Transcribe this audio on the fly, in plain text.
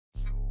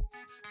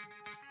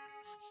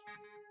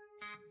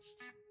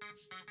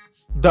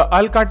The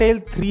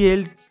Alcatel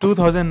 3L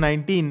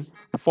 2019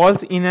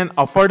 falls in an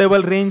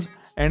affordable range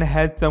and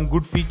has some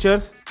good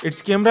features.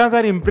 Its cameras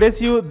are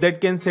impressive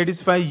that can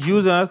satisfy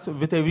users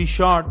with every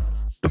shot.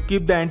 To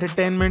keep the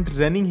entertainment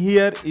running,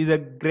 here is a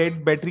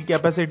great battery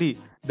capacity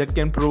that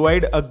can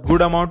provide a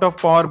good amount of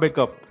power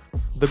backup.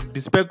 The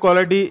display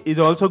quality is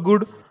also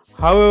good.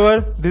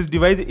 However, this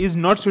device is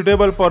not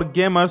suitable for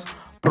gamers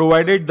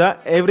provided the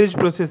average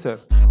processor.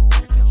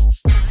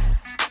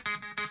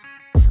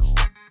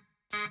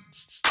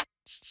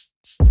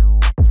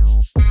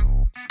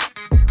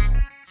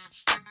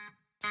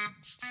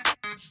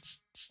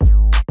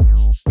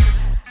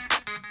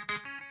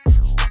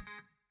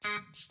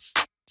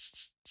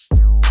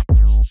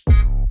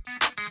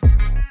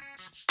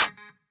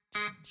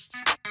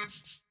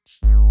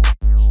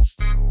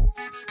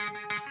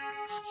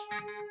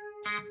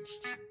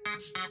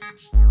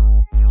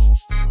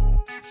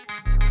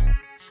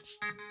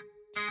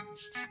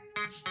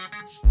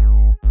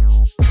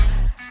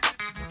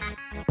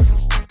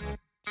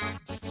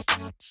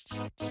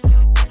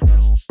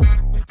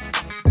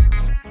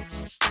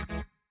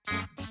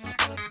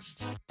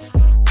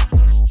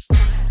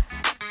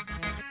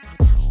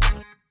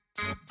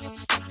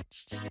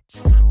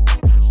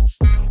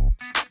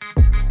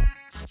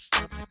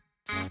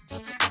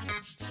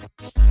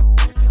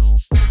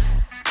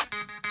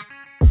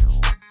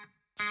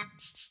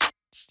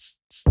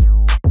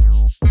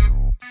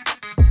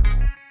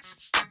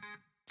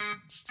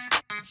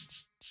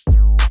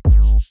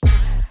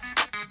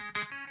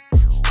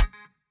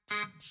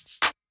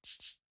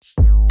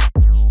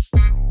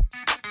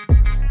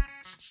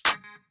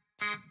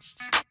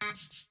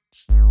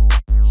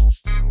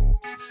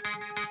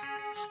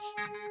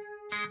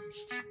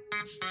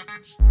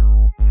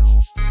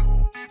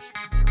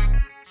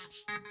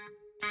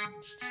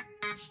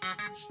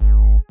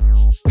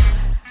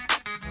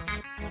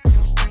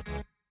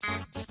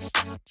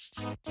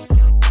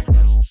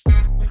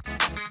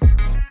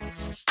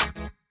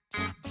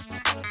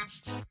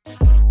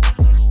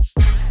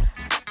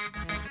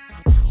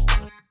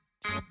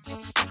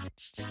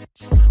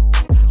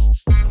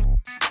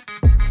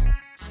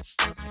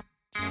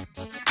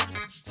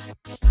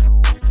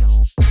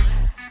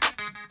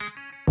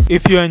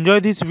 If you enjoy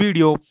this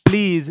video,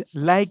 please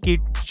like it,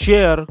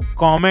 share,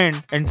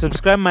 comment and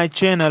subscribe my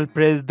channel.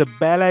 Press the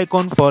bell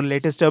icon for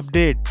latest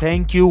update.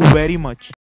 Thank you very much.